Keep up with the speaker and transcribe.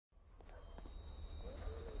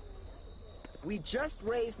We just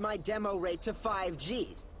raised my demo rate to 5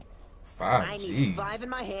 Gs. 5 Gs? I need 5 in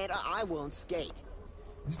my hand or I won't skate.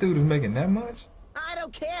 This dude is making that much? I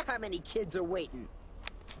don't care how many kids are waiting.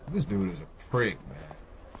 This dude is a prick,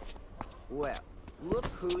 man. Well, look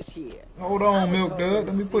who's here. Hold on, Milk Dud.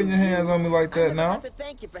 Don't be putting your hands on me like that now. I have to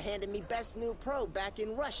thank you for handing me best new pro back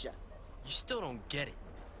in Russia. You still don't get it.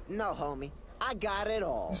 No, homie. I got it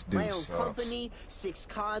all. This dude My own sucks. company, 6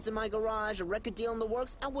 cars in my garage, a record deal in the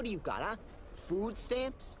works, and what do you got, huh? Food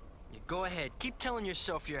stamps? You go ahead. Keep telling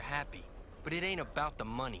yourself you're happy. But it ain't about the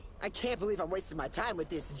money. I can't believe I'm wasting my time with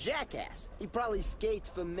this jackass. He probably skates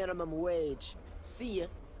for minimum wage. See ya.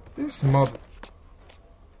 This mother...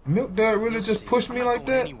 Milk Dud really You'll just see. pushed I'm me not like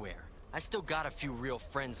going that? anywhere. I still got a few real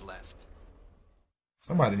friends left.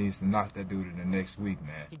 Somebody needs to knock that dude in the next week,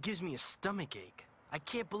 man. It gives me a stomach ache. I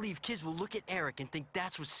can't believe kids will look at Eric and think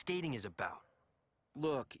that's what skating is about.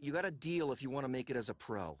 Look, you got a deal if you want to make it as a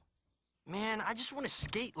pro. Man, I just want to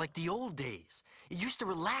skate like the old days. It used to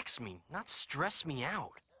relax me, not stress me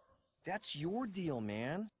out. That's your deal,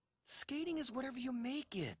 man. Skating is whatever you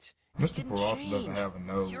make it. Mr. Peralta doesn't have a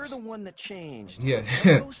nose. You're the one that changed. Yeah,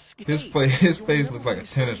 Now go skate. his You'll face never looks like a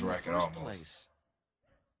waste tennis time in the racket first almost. place.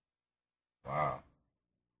 Wow.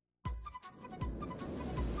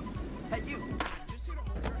 Hey, you.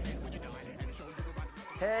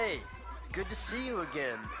 Hey, good to see you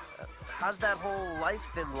again. How's that whole life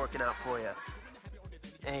been working out for you?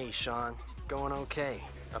 Hey, Sean. Going okay.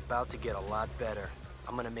 About to get a lot better.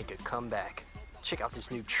 I'm gonna make a comeback. Check out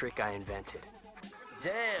this new trick I invented.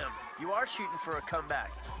 Damn, you are shooting for a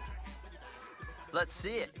comeback. Let's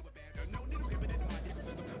see it.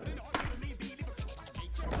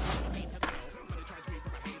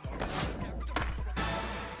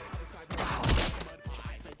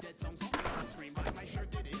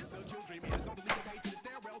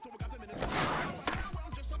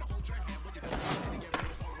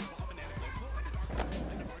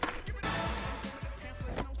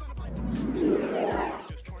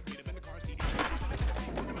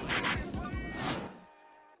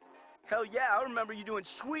 Hell yeah, I remember you doing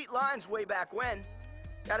sweet lines way back when.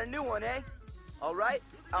 Got a new one, eh? All right,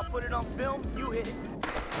 I'll put it on film, you hit it.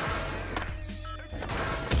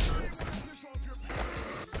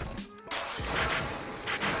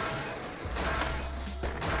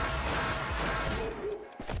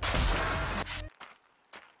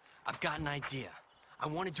 I've got an idea. I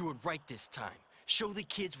want to do it right this time. Show the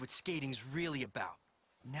kids what skating's really about.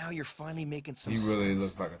 Now you're finally making some He sense. really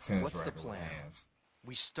looks like a tennis What's the racket with plan? hands.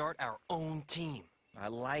 We start our own team. I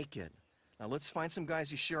like it. Now let's find some guys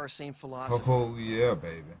who share our same philosophy. Oh, yeah,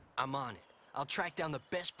 baby. I'm on it. I'll track down the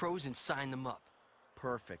best pros and sign them up.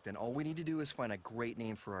 Perfect. And all we need to do is find a great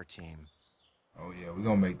name for our team. Oh, yeah, we're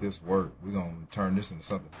going to make this work. We're going to turn this into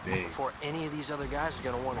something big. Before any of these other guys are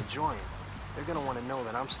going to want to join, they're going to want to know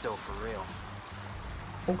that I'm still for real.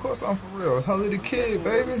 Of course I'm for real. It's Holly the Kid, Guessing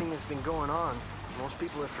baby. everything that's been going on, most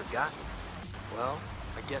people have forgotten. Well,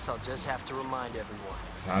 I guess I'll just have to remind everyone.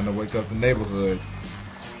 Time to wake up the neighborhood.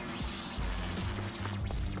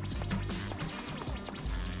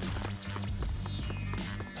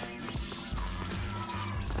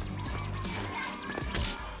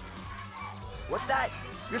 What's that?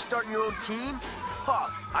 You're starting your own team? Huh,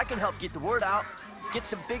 I can help get the word out. Get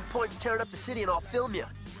some big points tearing up the city and I'll film you.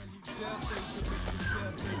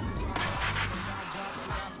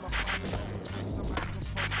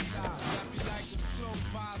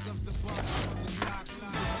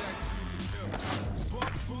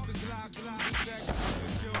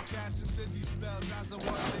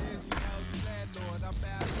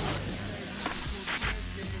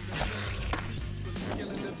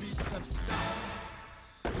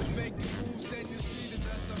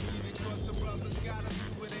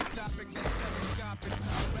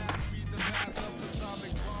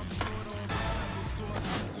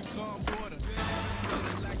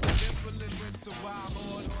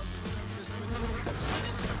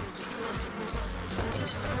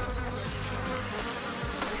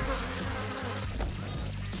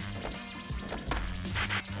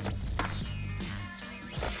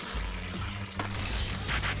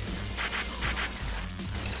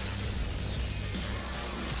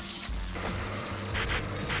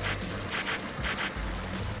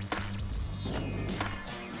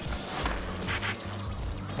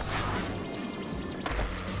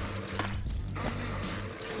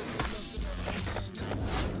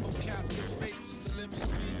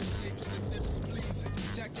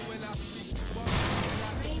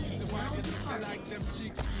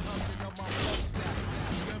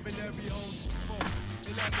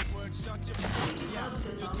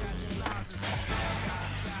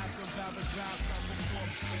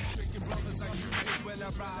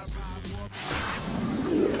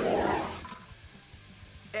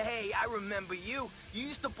 Hey, I remember you. You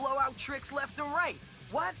used to blow out tricks left and right.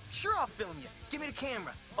 What? Sure, I'll film you. Give me the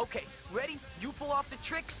camera. Okay, ready? You pull off the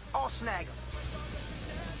tricks, I'll snag them.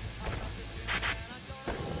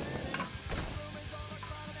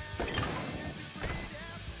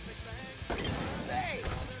 Hey!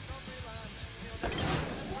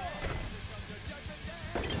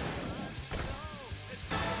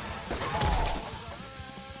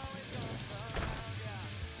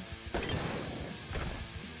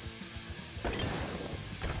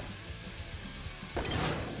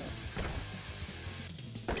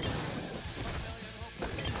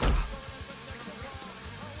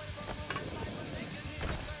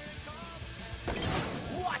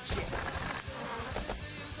 Watch it!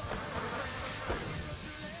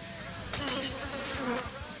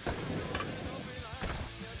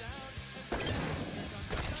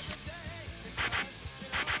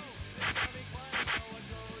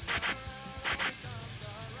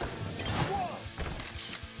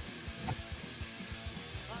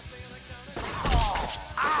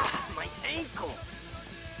 My ankle!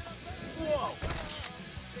 Whoa!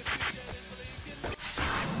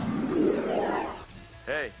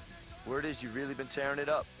 Hey, word is you've really been tearing it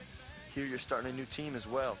up. Here you're starting a new team as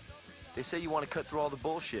well. They say you want to cut through all the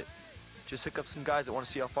bullshit. Just hook up some guys that want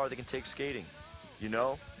to see how far they can take skating. You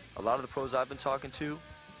know, a lot of the pros I've been talking to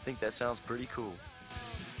think that sounds pretty cool.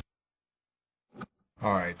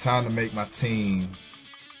 All right, time to make my team.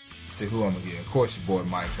 See who I'm gonna get. Of course, your boy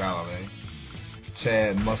Mike Valet,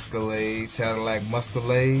 Chad Muscalade, Cadillac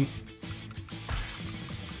Muscalade,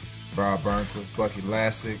 Rob Burnquist, Bucky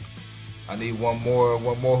Lassick. I need one more.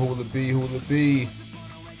 Who will it be? Who will it be?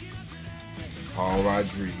 Paul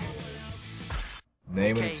Rodriguez.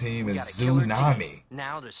 Name of the team we is got a killer Tsunami. team.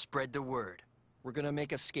 Now to spread the word. We're gonna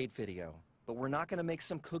make a skate video, but we're not gonna make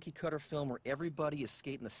some cookie cutter film where everybody is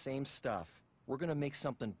skating the same stuff. We're gonna make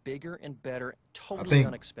something bigger and better, I totally think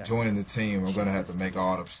unexpected. joining the team, we're gonna have to make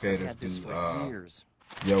all the I've skaters had this do for years.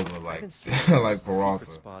 yoga I've like been seeing this as like the secret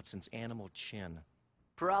Peralta. spot since Animal Chin.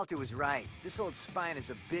 Peralta was right. This old spine is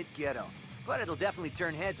a bit ghetto, but it'll definitely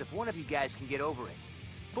turn heads if one of you guys can get over it.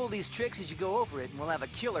 Pull these tricks as you go over it, and we'll have a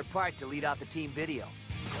killer part to lead off the team video.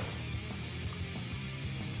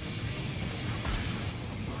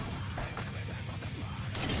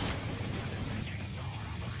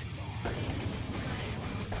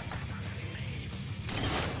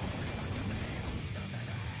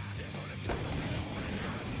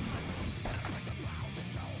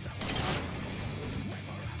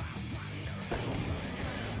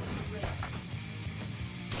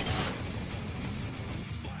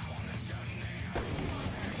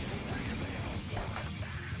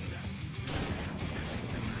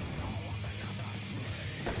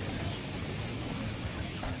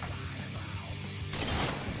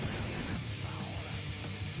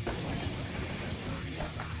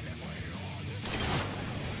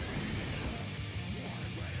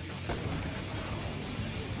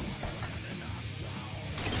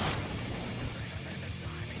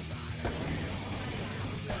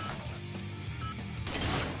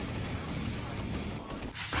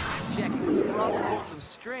 Check it. Peralta pulled some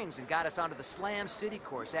strings and got us onto the Slam City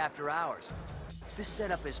course after hours. This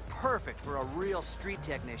setup is perfect for a real street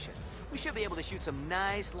technician. We should be able to shoot some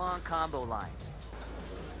nice long combo lines.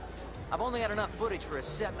 I've only got enough footage for a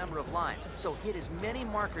set number of lines, so hit as many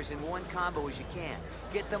markers in one combo as you can.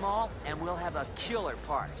 Get them all, and we'll have a killer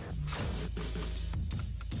part.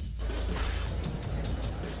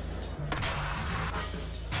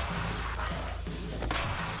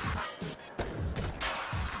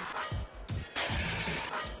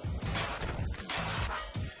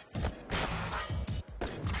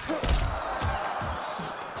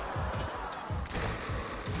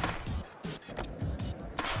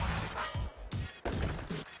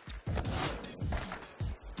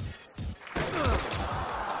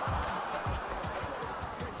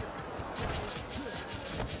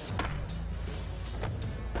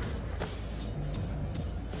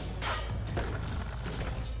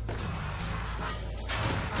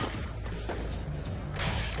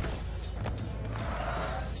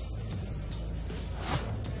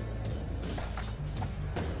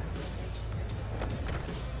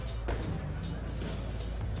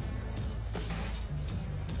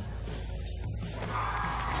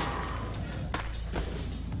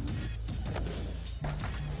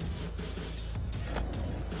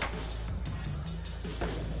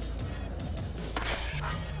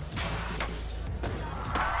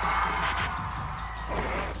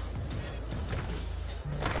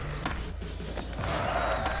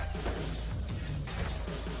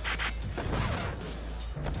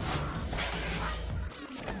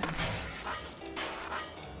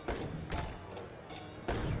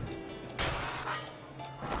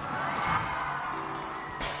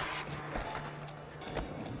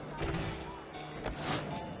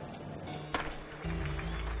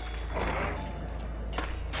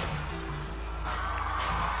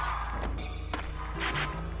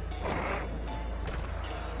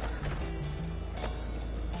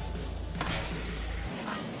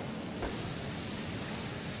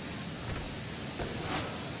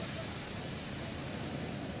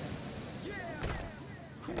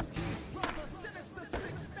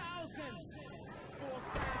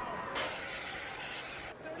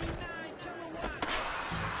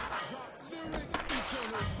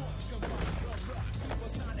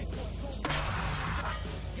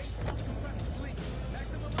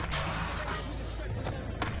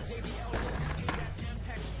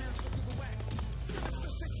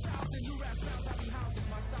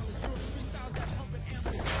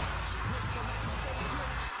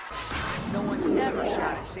 never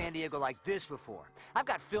shot in San Diego like this before. I've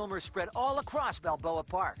got filmers spread all across Balboa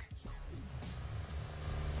Park.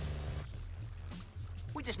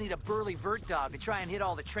 We just need a burly vert dog to try and hit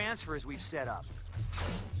all the transfers we've set up.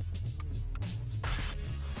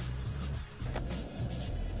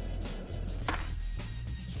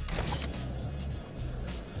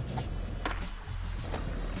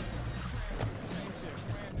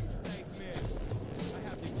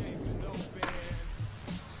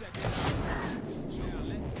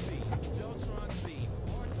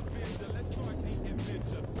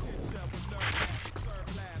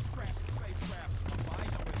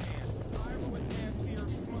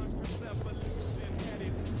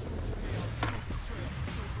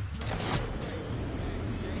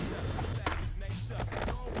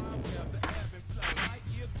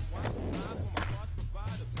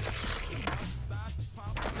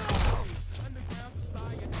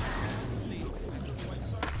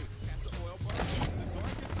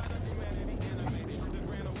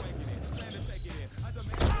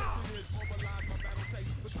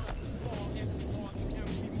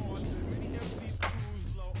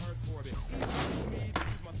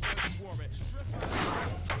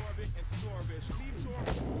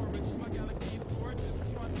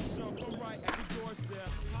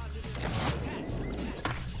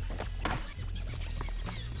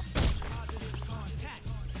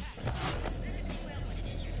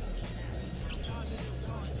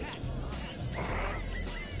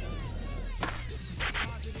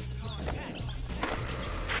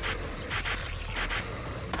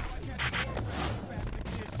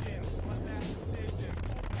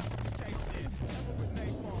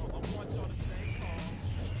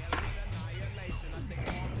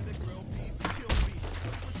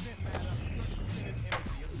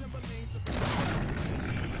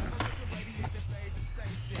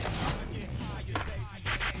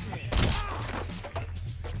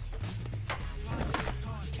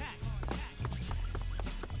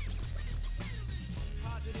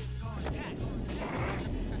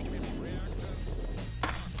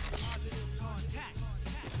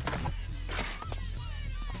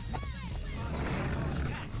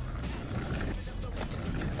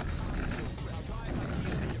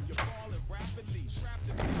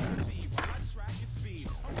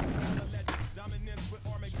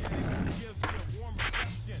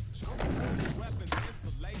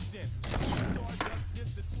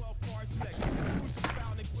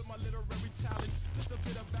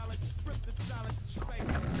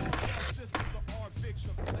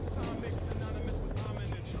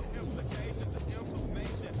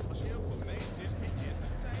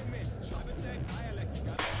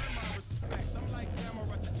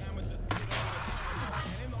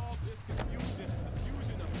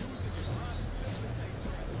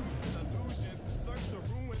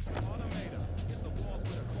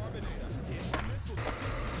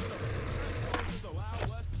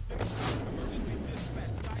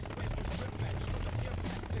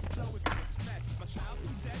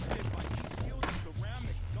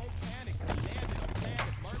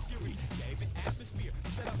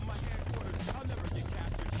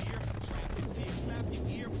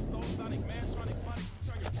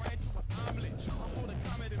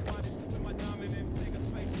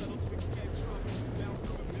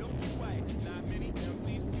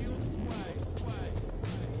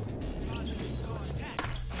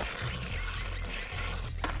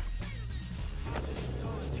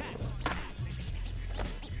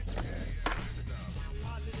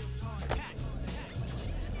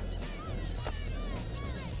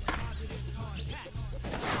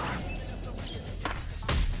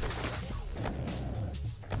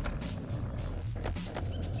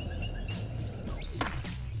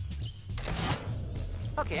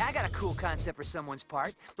 Okay, I got a cool concept for someone's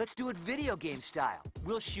part. Let's do it video game style.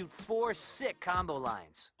 We'll shoot 4 sick combo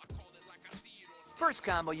lines. First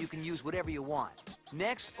combo, you can use whatever you want.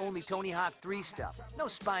 Next, only Tony Hawk 3 stuff, no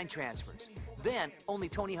spine transfers. Then, only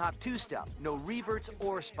Tony Hawk 2 stuff, no reverts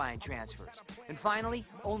or spine transfers. And finally,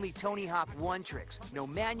 only Tony Hawk 1 tricks, no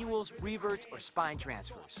manuals, reverts, or spine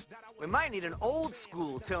transfers. We might need an old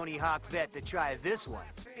school Tony Hawk vet to try this one.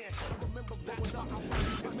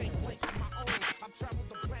 I've traveled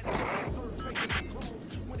the planet, served fakers and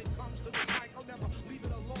clones. When it comes to this mic, I'll never leave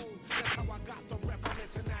it alone. That's how I got the rep, I'm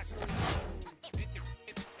internationally known.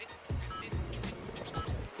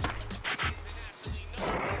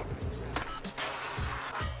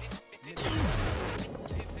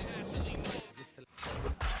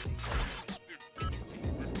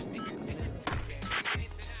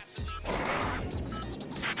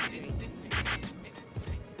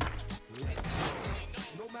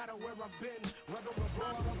 No matter where I've been, whether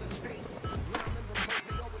abroad or the States, when I'm in the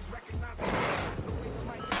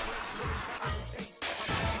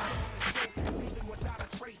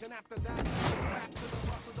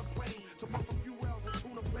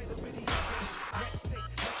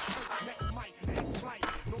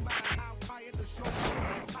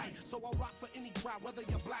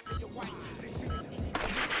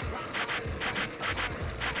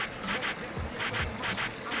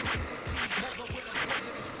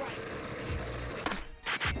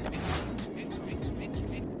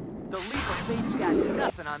It's got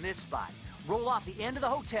nothing on this spot. Roll off the end of the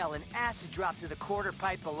hotel and acid drop to the quarter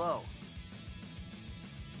pipe below.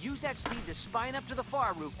 Use that speed to spine up to the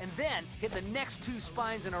far roof and then hit the next 2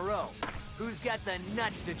 spines in a row. Who's got the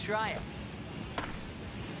nuts to try it?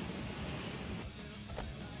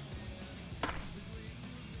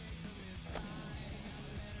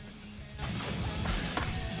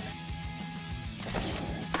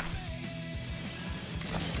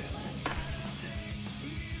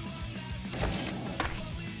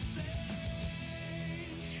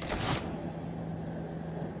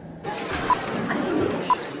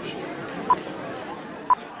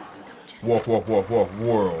 World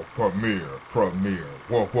premiere.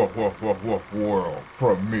 World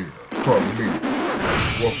premiere.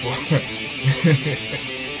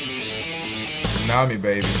 Tsunami,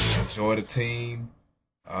 baby. Enjoy the team.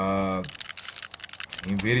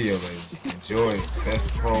 Team video, baby. Enjoy it.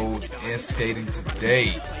 Best pros in skating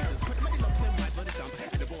today.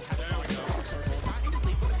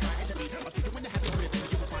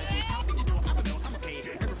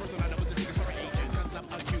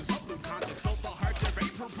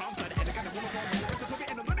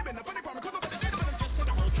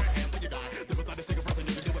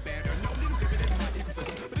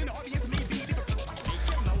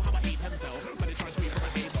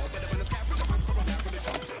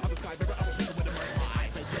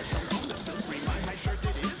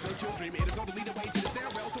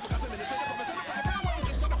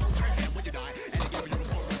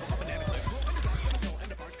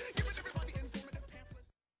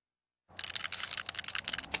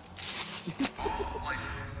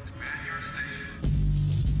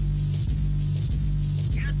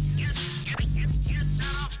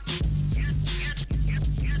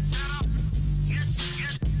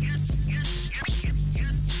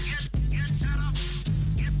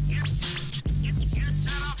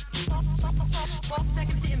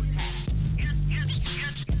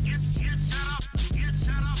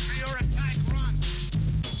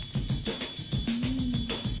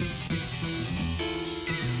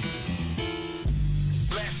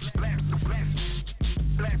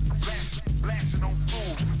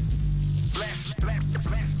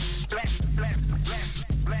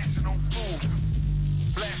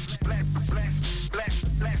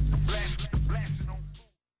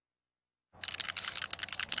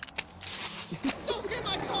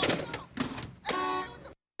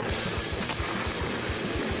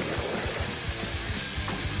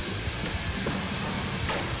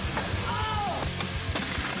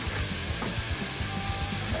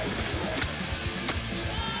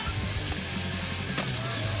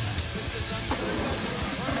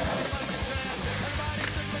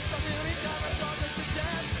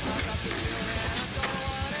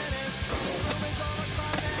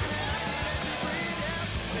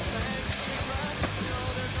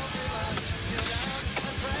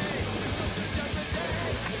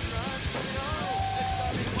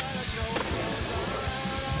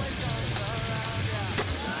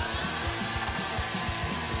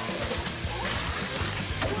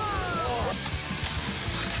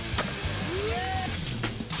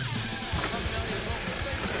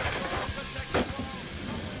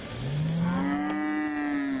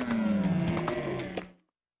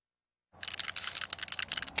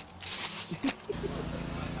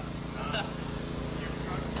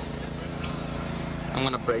 I'm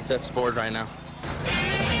gonna break that board right now.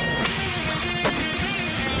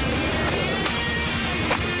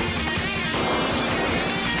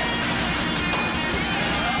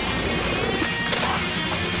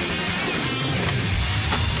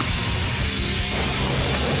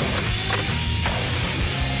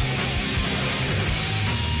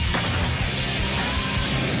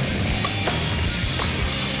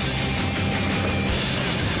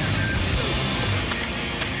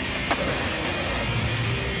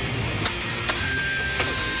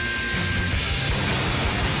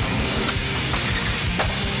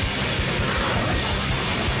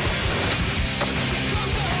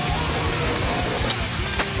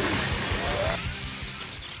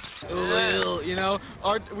 You know,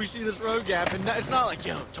 we see this road gap, and it's not like,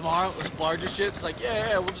 yo, tomorrow let's barge this shit. It's like,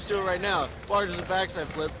 yeah, we'll just do it right now. Barge is a backside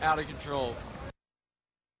flip, out of control.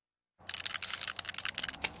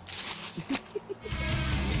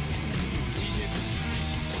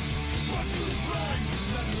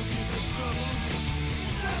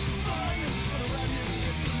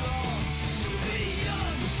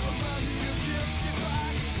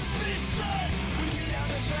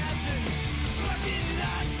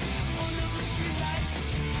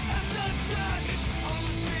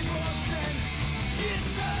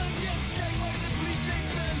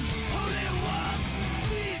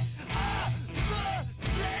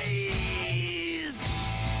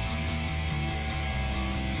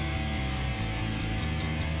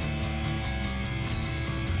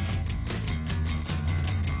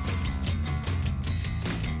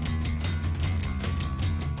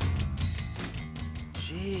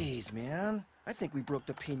 I think we broke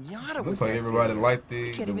the pinata with Looks like that everybody video. liked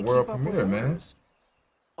We the can't even world keep up with premiere, man. orders.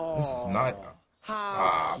 This is not.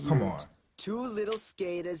 How Come cute. on. Two little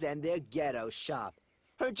skaters and their ghetto shop.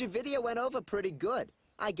 Heard your video went over pretty good.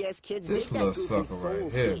 I guess kids This dig that little goofy sucker soul right here,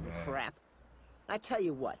 skating man. crap. I tell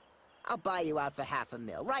you what, I'll buy you out for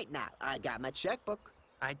 $500,000 right now. I got my checkbook.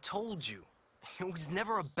 I told you. It was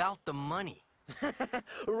never about the money.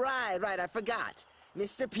 Right, I forgot.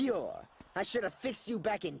 Mr. Pure, I should have fixed you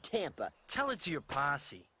back in Tampa. Tell it to your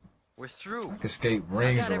posse. We're through. I can skate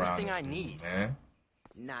rings I got around everything this I dude, need. man.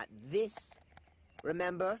 Not this.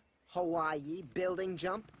 Remember? Hawaii, building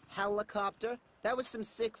jump, helicopter? That was some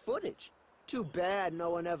sick footage. Too bad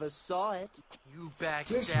no one ever saw it. You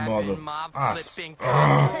This mother- backstabbing, mob flipping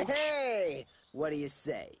Hey! What do you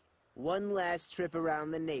say? One last trip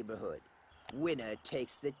around the neighborhood. Winner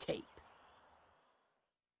takes the tape.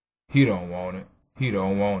 He don't want it. He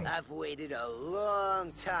don't want it. I've waited a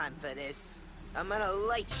long time for this. I'm gonna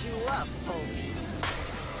light you up, homie.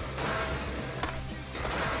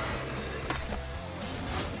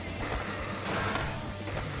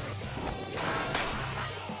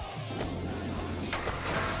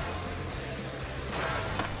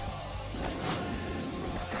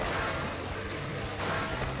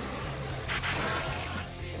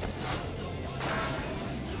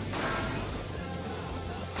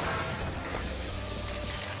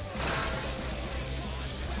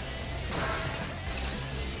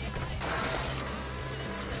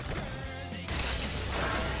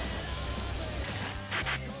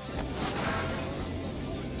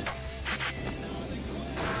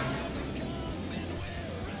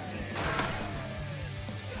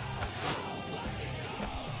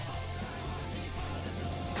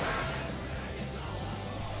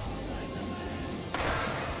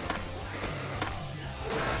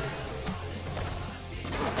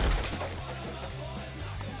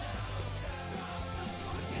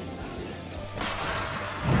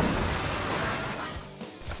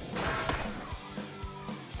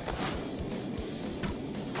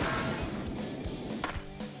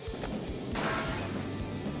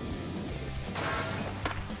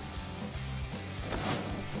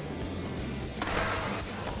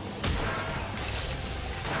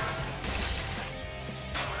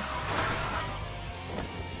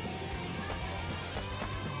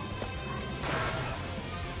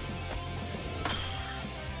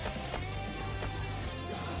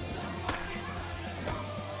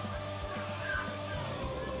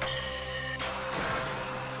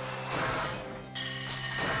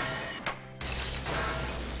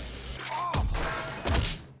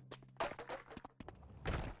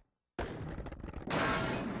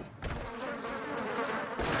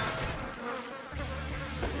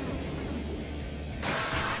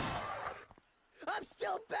 I'm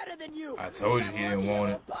still better than you. I told you he didn't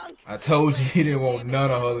want it. Punk. I told you he didn't want none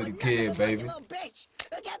of Hully the Kid, baby. Little bitch,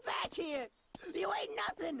 get back here. You ain't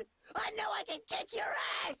nothing. I know I can kick your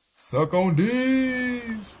ass. Suck on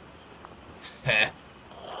these.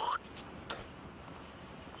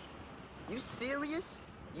 You serious?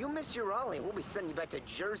 You miss your Ollie, we'll be sending you back to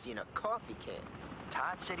Jersey in a coffee can.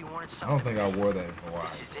 Todd said he wanted I something. don't think I wore that in Hawaii.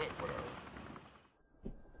 This is it. Whatever.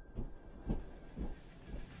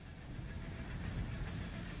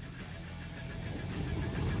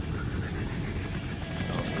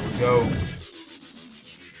 Oh, here we go.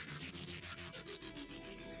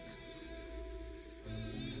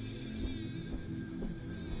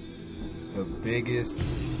 The biggest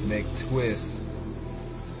McTwist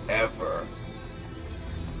ever.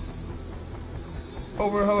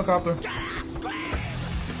 Over a helicopter.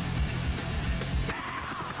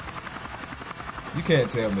 You can't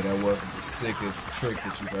tell me that wasn't the sickest trick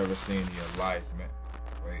that you've ever seen in your life, man.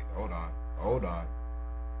 Wait, hold on. Hold on.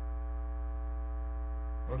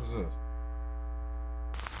 What is this?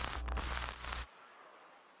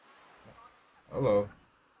 Hello.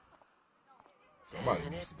 Somebody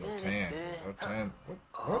needs to go tan. Go tan. What?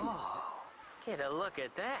 Oh, get a look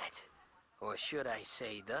at that. Or should I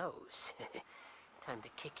say those? Time to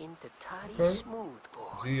kick into Toddy Okay. Smooth, boy.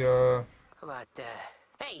 Is he, How about,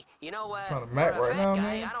 hey, you know, trying to for mat a right fat now, guy,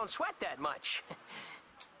 man? I don't sweat that much.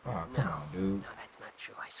 Oh, come on, dude. No, that's not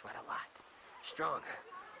true. I sweat a lot. Stronger,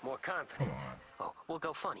 more confident. Come on. Oh, we'll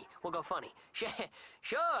go funny. We'll go funny.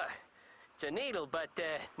 Sure. It's a needle, but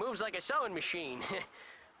moves like a sewing machine.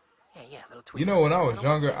 Yeah, little tweak. You know, when I was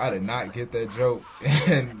younger, I did not get that joke.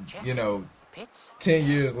 And, you know, Pits? 10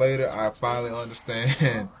 years later, I finally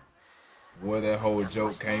understand where that whole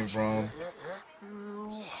joke came from.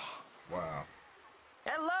 Wow.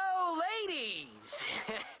 Hello, ladies.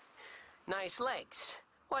 Nice legs.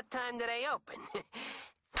 What time do they open?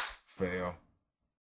 Fail.